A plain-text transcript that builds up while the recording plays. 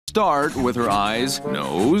Start with her eyes,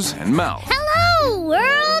 nose, and mouth. Hello,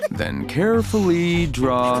 world! Then carefully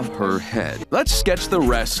draw her head. Let's sketch the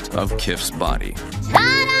rest of Kiff's body.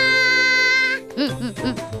 Ta-da!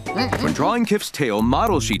 When drawing Kiff's tail,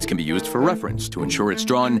 model sheets can be used for reference to ensure it's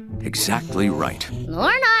drawn exactly right.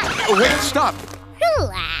 Or not. Oh, wait, stop!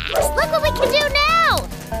 Relax. Look what we can do now!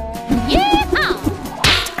 Yeehaw!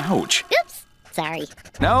 Ouch. Oops. Sorry.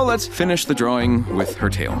 Now let's finish the drawing with her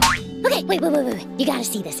tail. Okay, wait. You gotta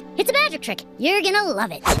see this. It's a magic trick. You're gonna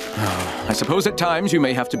love it. I suppose at times you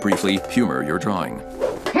may have to briefly humor your drawing.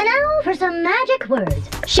 And now for some magic words.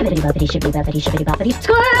 Shibbity-boppity, shibbity-boppity, shibbity-boppity,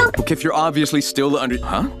 squirrel! Well, Kiff, you're obviously still under...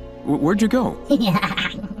 Huh? Where'd you go?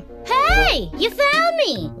 Hey, you found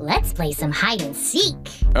me! Let's play some hide and seek.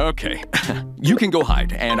 Okay. You can go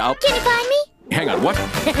hide, and I'll... Can you find me? Hang on, what?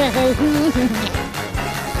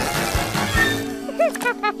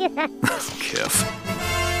 Kiff.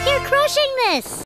 You're crushing this!